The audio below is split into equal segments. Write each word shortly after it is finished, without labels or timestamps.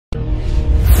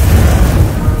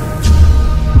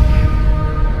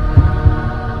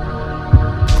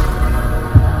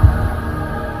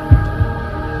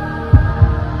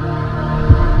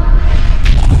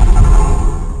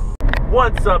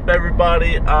What's up,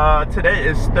 everybody? Today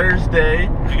is Thursday.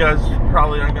 You guys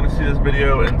probably aren't going to see this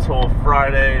video until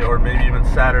Friday or maybe even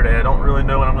Saturday. I don't really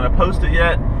know when I'm going to post it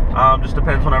yet. Just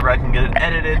depends whenever I can get it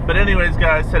edited. But anyways,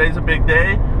 guys, today's a big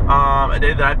day. A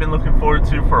day that I've been looking forward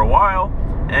to for a while.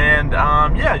 And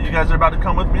yeah, you guys are about to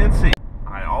come with me and see.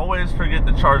 I always forget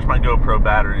to charge my GoPro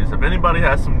batteries. If anybody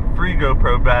has some free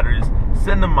GoPro batteries,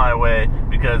 send them my way,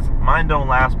 because mine don't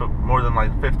last but more than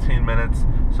like 15 minutes.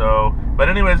 So, but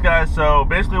anyways, guys, so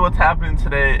basically what's happening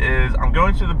today is I'm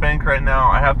going to the bank right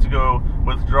now. I have to go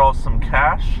withdraw some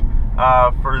cash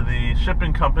for the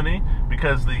shipping company,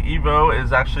 because the EVO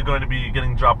is actually going to be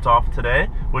getting dropped off today,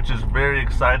 which is very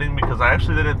exciting because I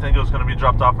actually didn't think it was going to be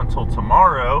dropped off until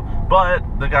tomorrow. But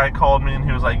the guy called me and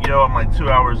he was like, yo, I'm like 2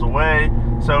 hours away.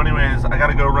 So anyways, I got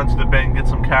to go run to the bank, get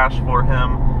some cash for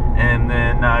him, and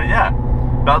then yeah,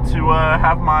 about to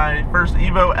have my first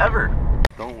EVO ever.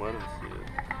 Don't let him see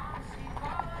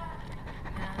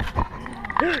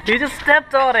it. You just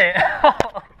stepped on it.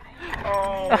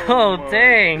 Oh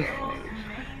dang.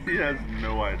 He has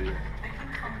no idea.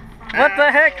 What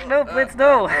the heck? No, Blitz,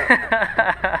 no.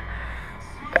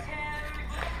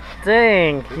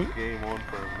 Dang. It's game on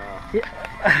for him now.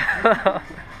 Yeah.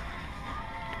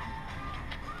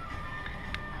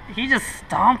 He just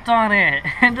stomped on it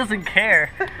and doesn't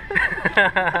care.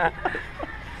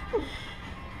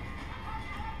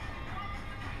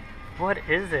 What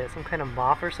is it? Some kind of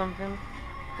moth or something?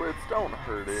 Blitz, don't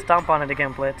hurt it. Stomp on it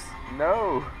again, Blitz.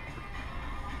 No.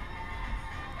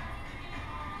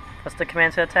 What's the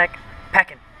command to attack?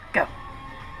 Packing. Go.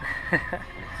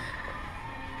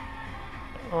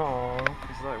 Oh.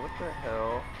 He's like, what the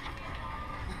hell?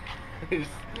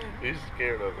 he's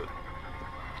scared of it.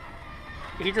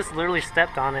 He just literally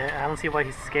stepped on it. I don't see why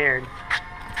he's scared.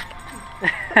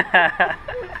 But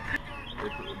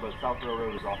South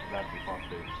Railroad is off of Ashley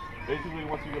Phosphate. Basically,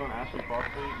 once you get on Ashley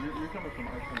Phosphate, you're coming from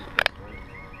Iceland, right?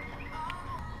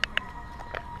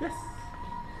 Yes.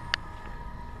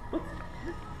 What?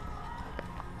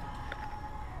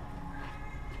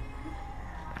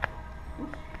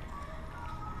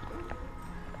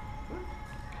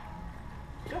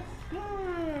 Yes.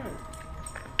 Good.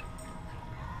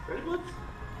 Ready, Blitz?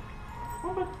 Come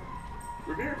on, bud.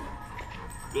 Revere.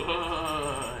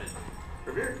 Good.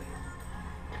 Revere.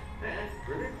 And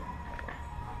Revere.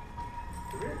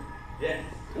 Revere. Yes.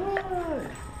 Good.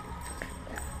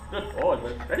 Good boy,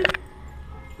 Blitz. Ready?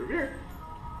 Revere.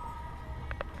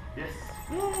 Yes.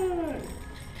 Good.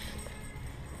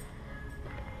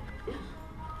 Oops.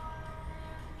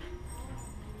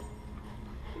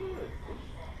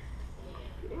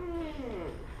 Good.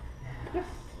 Good. Yes.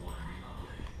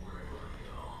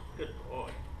 Good boy.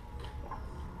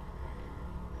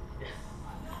 Yes.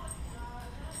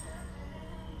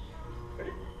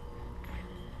 Ready?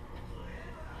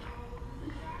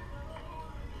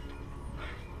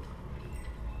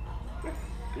 Yes.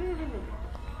 Good.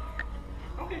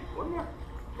 Okay, one more.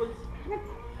 Let's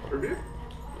Revere.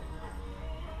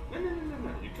 No.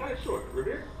 You cut it short.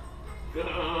 Revere. Good.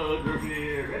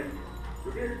 Revere. Ready?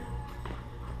 Revere.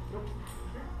 Nope.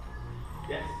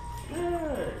 Yes.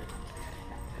 Good.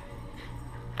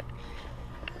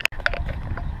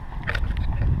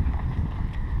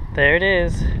 There it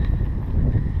is.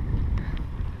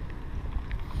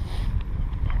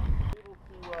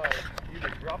 Either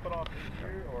drop it off in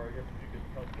here, or I guess you could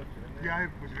put it in there. Yeah, I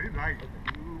put it in. Like,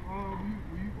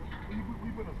 we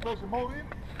put a special motor in it?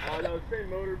 No, same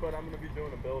motor, but I'm going to be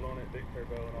doing a build on it, big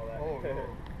turbo and all that. Oh, no.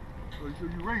 So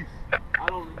you race? I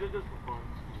don't, just for fun.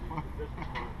 Just for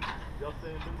fun. Y'all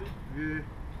staying busy? Yeah.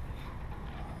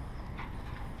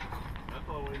 That's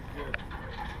always good.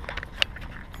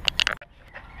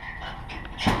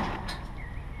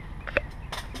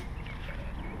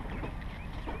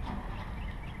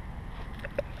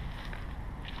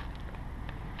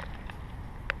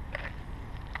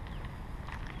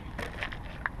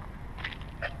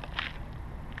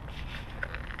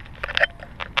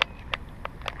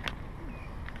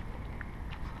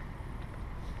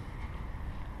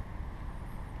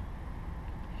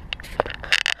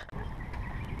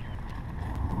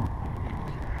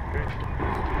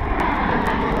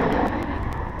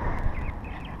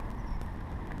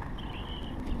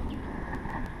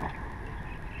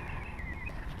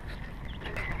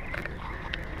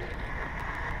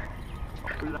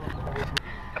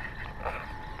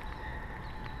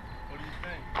 What do you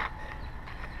think?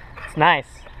 It's nice.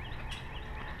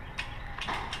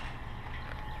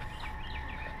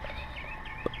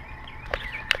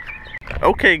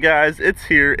 Okay guys, it's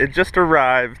here. It just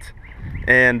arrived,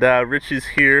 and Richie's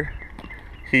here.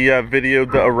 He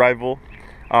videoed the arrival.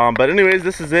 But anyways,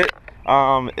 this is it.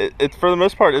 It's for the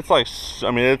most part, it's like,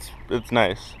 I mean, it's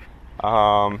nice.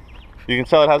 You can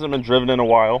tell it hasn't been driven in a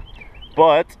while,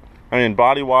 but I mean,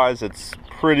 body wise, it's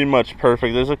pretty much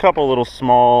perfect. There's a couple little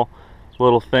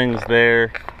things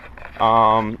there.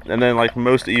 And then like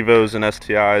most Evos and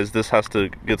STIs, this has to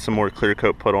get some more clear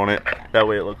coat put on it. That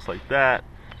way it looks like that.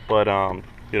 But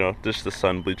you know, just the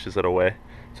sun bleaches it away.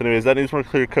 So anyways, that needs more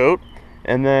clear coat.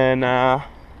 And then a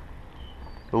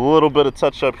little bit of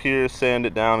touch up here, sand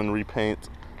it down and repaint.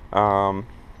 Gonna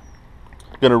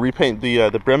repaint the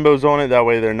Brembos on it. That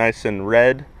way they're nice and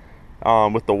red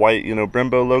with the white, you know,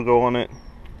 Brembo logo on it.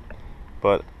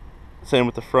 But same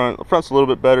with the front. The front's a little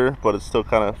bit better, but it's still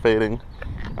kind of fading.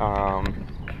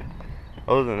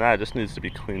 Other than that, it just needs to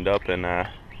be cleaned up and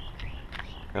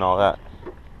all that.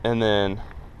 And then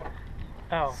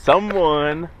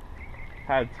someone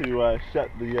had to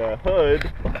shut the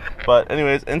hood. But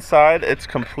anyways, inside it's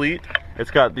complete.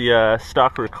 It's got the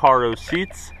stock Recaro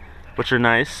seats, which are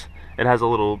nice. It has a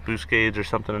little boost gauge or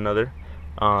something or another.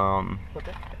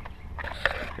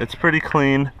 It's pretty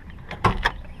clean.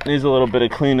 Needs a little bit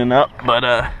of cleaning up, but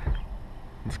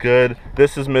it's good.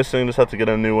 This is missing. Just have to get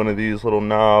a new one of these little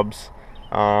knobs.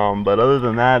 But other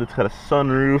than that, it's got a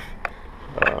sunroof.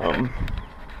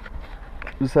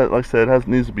 Just like I said,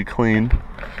 needs to be cleaned.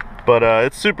 But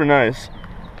it's super nice.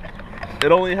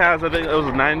 It only has, I think it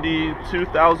was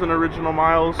 92,000 original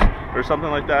miles or something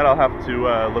like that. I'll have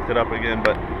to look it up again.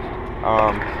 But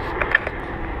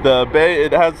the bay,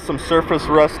 it has some surface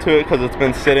rust to it because it's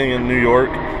been sitting in New York.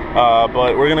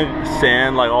 But we're gonna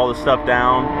sand like all the stuff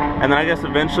down, and then I guess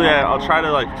eventually I'll try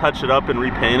to like touch it up and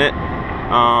repaint it.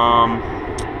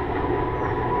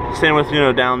 Same with, you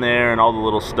know, down there and all the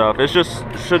little stuff. It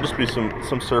should just be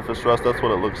some surface rust. That's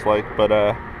what it looks like. But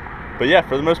yeah,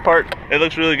 for the most part, it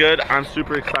looks really good. I'm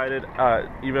super excited.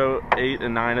 Evo 8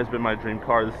 and 9 has been my dream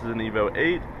car. This is an Evo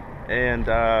 8, and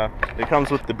it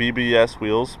comes with the BBS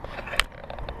wheels.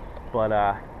 But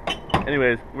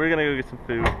anyways, we're gonna go get some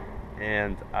food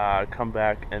and come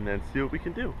back and then see what we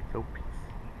can do. So peace.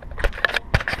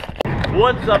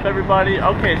 What's up, everybody?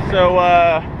 Okay, so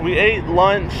we ate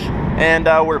lunch and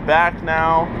we're back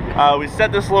now. We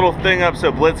set this little thing up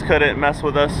so Blitz couldn't mess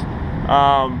with us.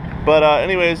 But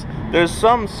anyways, there's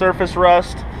some surface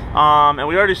rust, and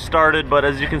we already started, but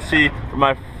as you can see,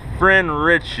 my friend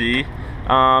Richie,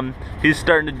 he's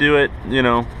starting to do it, you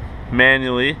know,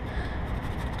 manually.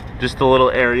 Just the little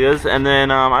areas. And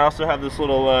then I also have this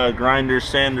little grinder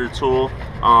sander tool,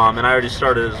 and I already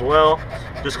started as well.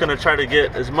 Just gonna try to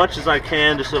get as much as I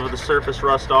can just over the surface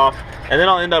rust off, and then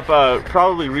I'll end up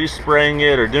probably respraying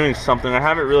it or doing something. I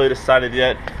haven't really decided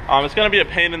yet. It's gonna be a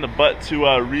pain in the butt to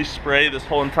respray this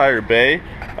whole entire bay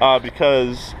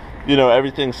because, you know,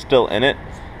 everything's still in it.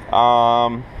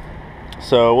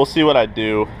 So we'll see what I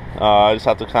do. I just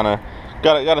have to kind of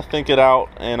gotta think it out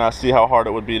and see how hard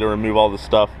it would be to remove all this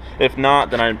stuff. If not,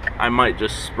 then I might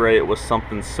just spray it with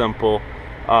something simple.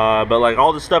 But like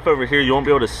all the stuff over here, you won't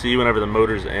be able to see whenever the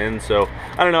motor's in. So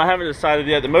I don't know, I haven't decided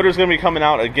yet. The motor's gonna be coming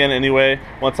out again anyway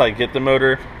once I get the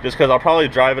motor, just because I'll probably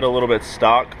drive it a little bit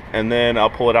stock and then I'll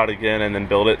pull it out again and then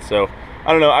build it. So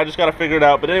I don't know, I just gotta figure it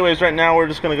out. But anyways, right now we're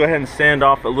just gonna go ahead and sand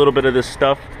off a little bit of this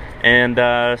stuff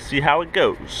and see how it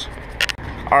goes.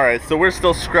 Alright, so we're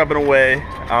still scrubbing away.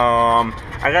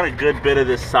 I got a good bit of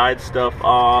this side stuff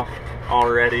off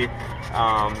already,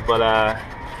 but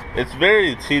it's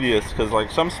very tedious because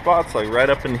like some spots like right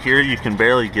up in here you can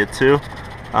barely get to,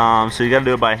 so you gotta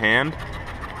do it by hand.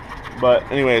 But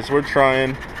anyways, we're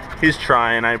trying. He's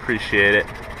trying. I appreciate it.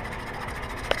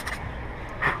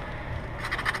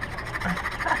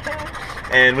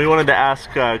 And we wanted to ask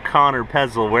Connor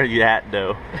Pezzle, where you at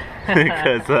though?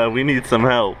 Because we need some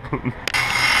help.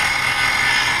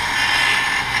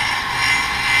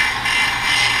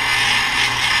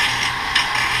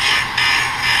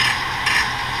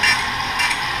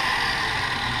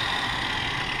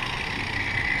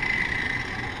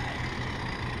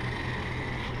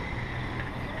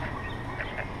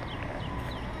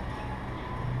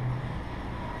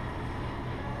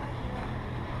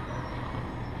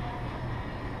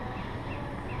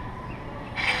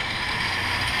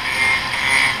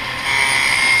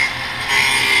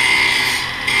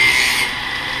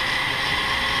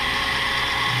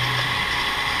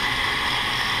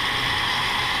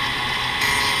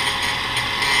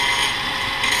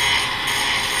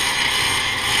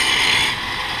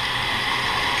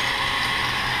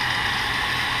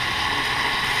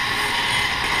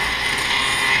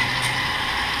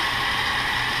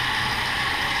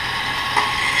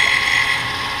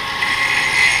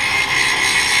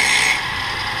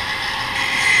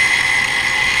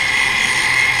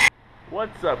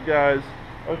 What's up, guys?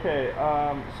 Okay,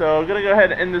 so I'm gonna go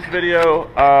ahead and end this video.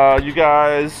 You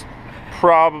guys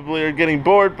probably are getting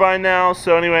bored by now.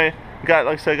 So anyway, like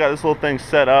I said, got this little thing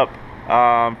set up,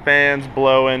 fans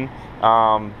blowing,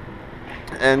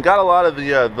 and got a lot of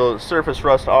the surface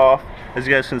rust off. As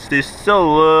you guys can see, still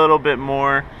a little bit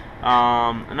more.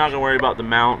 I'm not gonna worry about the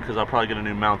mount because I'll probably get a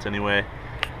new mount anyway.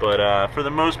 But for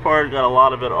the most part, got a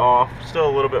lot of it off. Still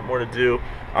a little bit more to do.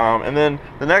 And then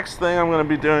the next thing I'm gonna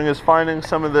be doing is finding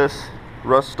some of this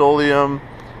Rust-Oleum,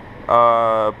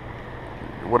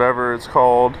 whatever it's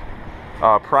called,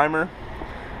 primer,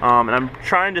 and I'm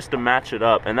trying just to match it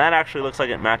up, and that actually looks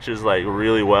like it matches like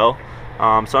really well.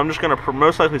 So I'm just gonna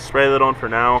most likely spray that on for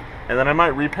now, and then I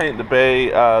might repaint the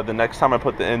bay the next time I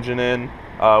put the engine in,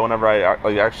 whenever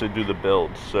I actually do the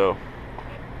build. So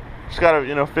just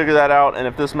gotta figure that out, and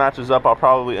if this matches up, I'll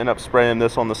probably end up spraying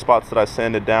this on the spots that I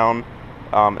sanded down,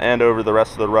 and over the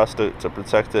rest of the rust to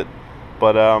protect it.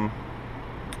 But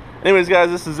anyways, guys,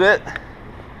 this is it.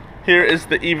 Here is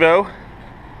the Evo.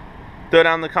 Throw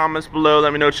down in the comments below.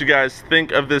 Let me know what you guys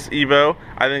think of this Evo.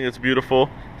 I think it's beautiful.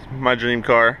 It's my dream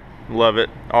car. Love it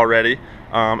already.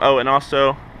 Oh, and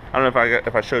also, I don't know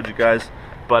if I showed you guys,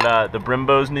 but the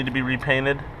Brimbos need to be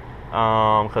repainted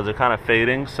because they're kind of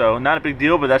fading. So not a big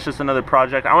deal, but that's just another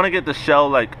project. I want to get the shell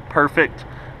like perfect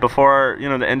before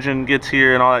the engine gets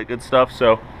here and all that good stuff.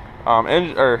 So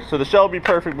so the shell will be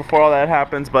perfect before all that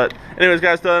happens. But anyways,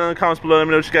 guys, throw it in the comments below. Let me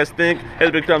know what you guys think. Hit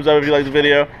a big thumbs up if you like the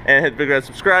video, and hit the big red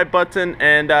subscribe button.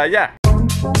 And yeah.